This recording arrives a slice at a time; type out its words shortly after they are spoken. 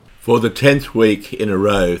For the 10th week in a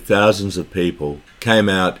row, thousands of people came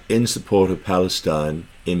out in support of Palestine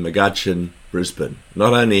in McGutcheon, Brisbane.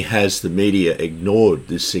 Not only has the media ignored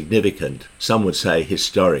this significant, some would say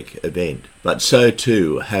historic event, but so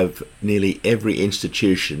too have nearly every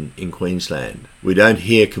institution in Queensland. We don't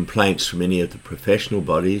hear complaints from any of the professional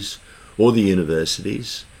bodies or the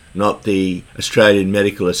universities, not the Australian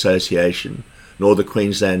Medical Association, nor the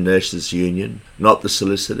Queensland Nurses Union, not the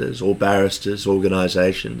solicitors or barristers'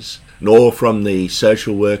 organisations, nor from the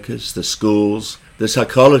social workers, the schools, the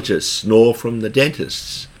psychologists, nor from the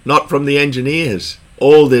dentists, not from the engineers.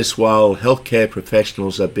 All this while healthcare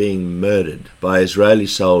professionals are being murdered by Israeli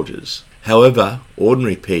soldiers. However,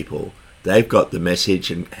 ordinary people, they've got the message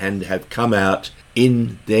and have come out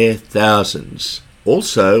in their thousands.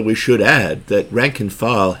 Also, we should add that rank and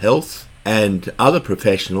file health and other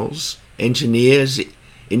professionals, engineers,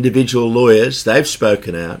 individual lawyers, they've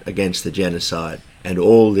spoken out against the genocide, and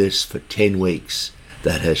all this for 10 weeks.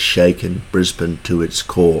 That has shaken Brisbane to its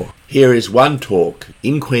core. Here is one talk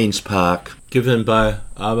in Queen's Park given by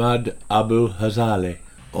Ahmad Abu Ghazaleh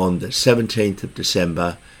on the 17th of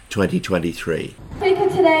December 2023. Speaker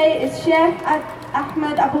today is Sheikh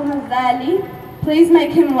Ahmad Abu Ghazaleh. Please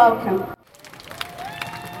make him welcome.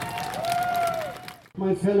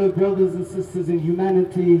 My fellow brothers and sisters in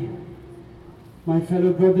humanity, my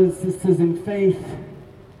fellow brothers and sisters in faith,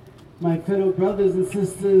 my fellow brothers and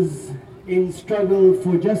sisters in struggle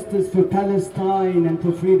for justice for Palestine and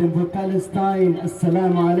for freedom for Palestine,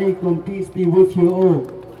 Assalamu alaikum, peace be with you all.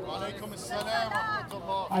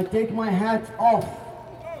 I take my hat off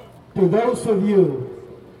to those of you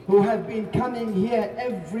who have been coming here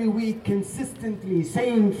every week consistently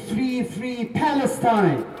saying free, free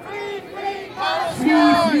Palestine. Free,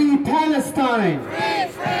 free Palestine.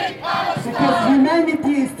 Because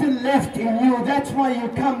humanity is still left in you. That's why you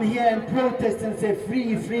come here and protest and say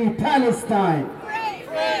free, free Palestine.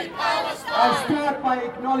 I'll start by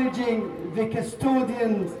acknowledging the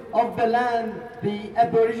custodians of the land, the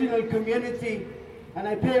Aboriginal community, and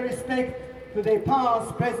I pay respect to their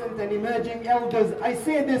past, present and emerging elders. I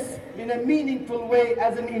say this in a meaningful way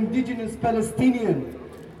as an indigenous Palestinian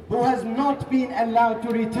who has not been allowed to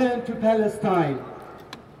return to Palestine.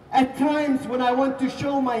 At times when I want to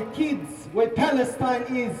show my kids where Palestine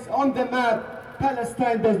is on the map,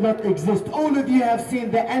 Palestine does not exist. All of you have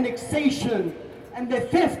seen the annexation and the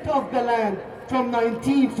theft of the land from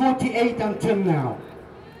 1948 until now.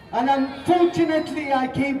 And unfortunately I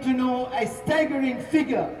came to know a staggering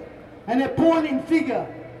figure, an appalling figure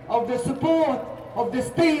of the support of the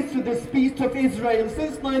states to the peace of Israel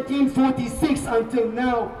since 1946 until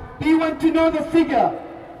now. Do you want to know the figure?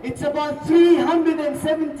 It's about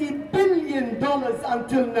 $370 billion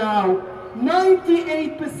until now.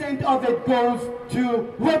 98% of it goes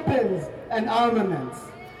to weapons and armaments.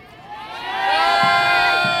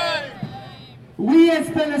 We as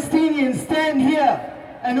Palestinians stand here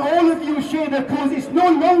and all of you share the cause. It's no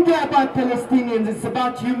longer about Palestinians, it's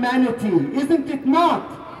about humanity, isn't it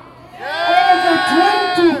not?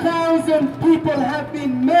 Over 20,000 people have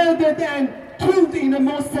been murdered and killed in a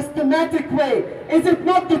most systematic way. Is it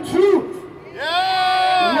not the truth?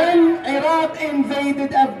 When Iraq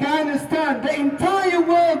invaded Afghanistan, the entire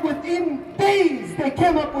world within days, they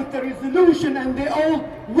came up with a resolution and they all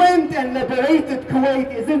went and liberated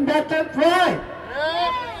Kuwait. Isn't that right?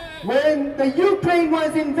 When the Ukraine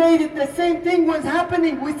was invaded, the same thing was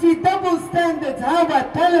happening. We see double standards. How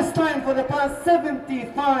about Palestine for the past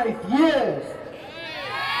 75 years?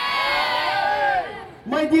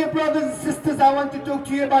 My dear brothers and sisters, I want to talk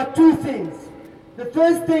to you about two things. The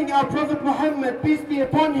first thing, our Prophet Muhammad, peace be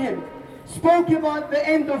upon him, spoke about the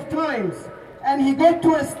end of times. And he got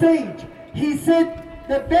to a stage. He said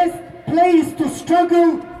the best place to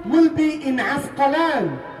struggle will be in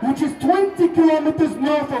Asqalan, which is 20 kilometers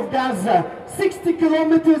north of Gaza, 60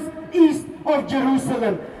 kilometers east of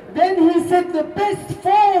Jerusalem. Then he said the best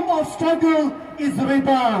form of struggle is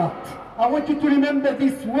ribat. I want you to remember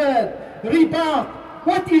this word, ribat.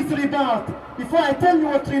 What is ribat? Before I tell you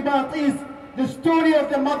what ribat is, the story of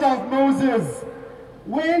the mother of Moses.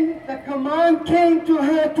 When the command came to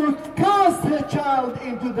her to cast her child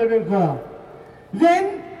into the river,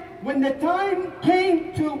 then when the time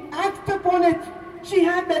came to act upon it, she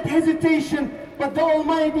had that hesitation, but the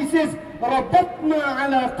Almighty says, رَبَطْنَا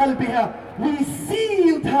عَلَى قَلْبِهَا. We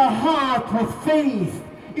sealed her heart with faith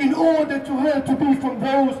in order to her to be from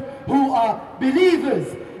those who are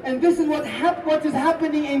believers. And this is what is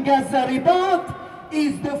happening in Gaza. Ribat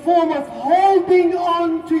is the form of holding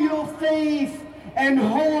on to your faith and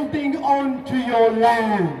holding on to your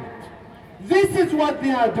land. This is what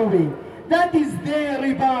they are doing. That is their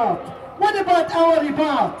ribat. What about our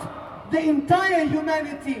ribat? The entire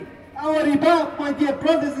humanity, our ribat, my dear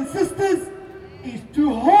brothers and sisters, is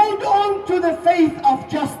to hold on to the faith of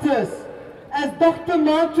justice. As Dr.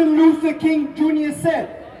 Martin Luther King Jr.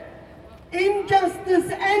 said,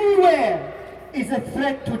 injustice anywhere is a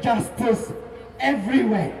threat to justice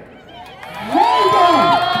everywhere. Hold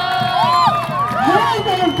on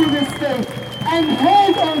to this faith and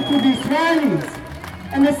hold on to these rallies.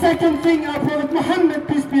 And the second thing, our Prophet Muhammad,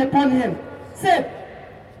 peace be upon him, said,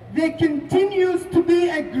 there continues to be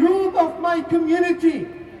a group of my community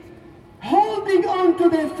holding on to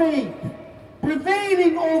their faith,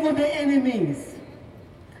 prevailing over their enemies.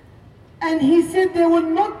 And he said they will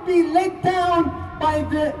not be let down by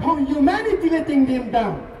the humanity letting them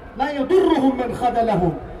down. لا يضرهم من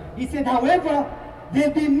خذلهم. He said, however,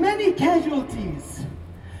 there'll be many casualties.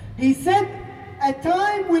 He said, a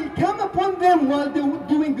time will come upon them while they're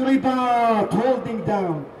doing ribat, holding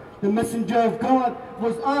down. The Messenger of God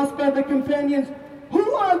was asked by the companions,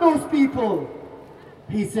 who are those people?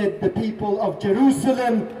 He said, the people of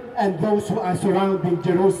Jerusalem and those who are surrounding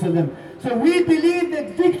Jerusalem. So we believe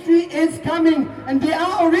that victory is coming, and they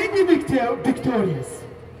are already victorious.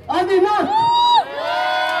 Are they not?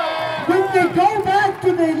 When they go back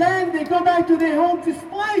to their land, they go back to their home,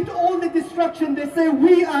 despite all the destruction, they say,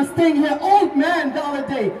 we are staying here. Old man the other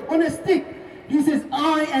day, on a stick, he says,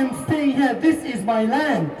 I am staying here, this is my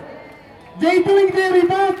land. They doing their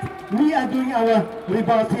ribat, we are doing our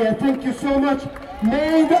ribat here. Thank you so much.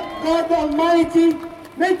 May God Almighty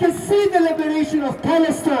make us see the liberation of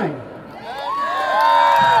Palestine.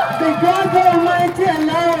 May God Almighty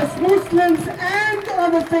allow us Muslims and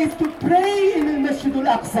other faiths to pray in the Masjid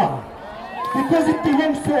al-Aqsa, because it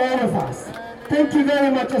belongs to all of us. Thank you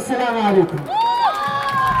very much. Assalamu alaikum.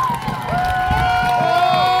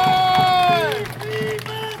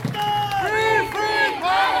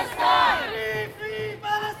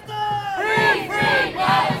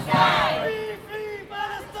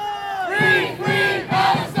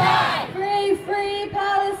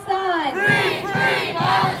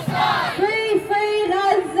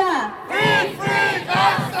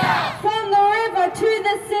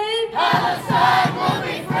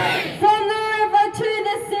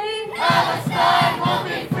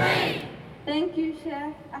 Thank you,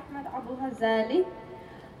 Sheikh Ahmad Abu Ghazaleh.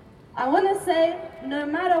 I want to say, no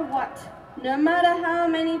matter what, no matter how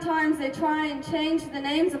many times they try and change the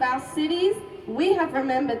names of our cities, we have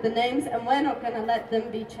remembered the names and we're not going to let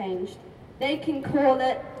them be changed. They can call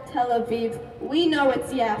it Tel Aviv. We know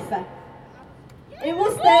it's Yafa. It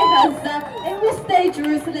will stay Gaza, it will stay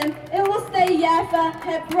Jerusalem, it will stay Yafa,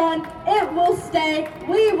 Hebron, it will stay,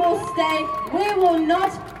 we will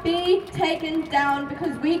not be taken down,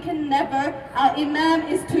 because we can never, our Imam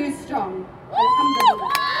is too strong.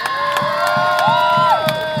 Alhamdulillah.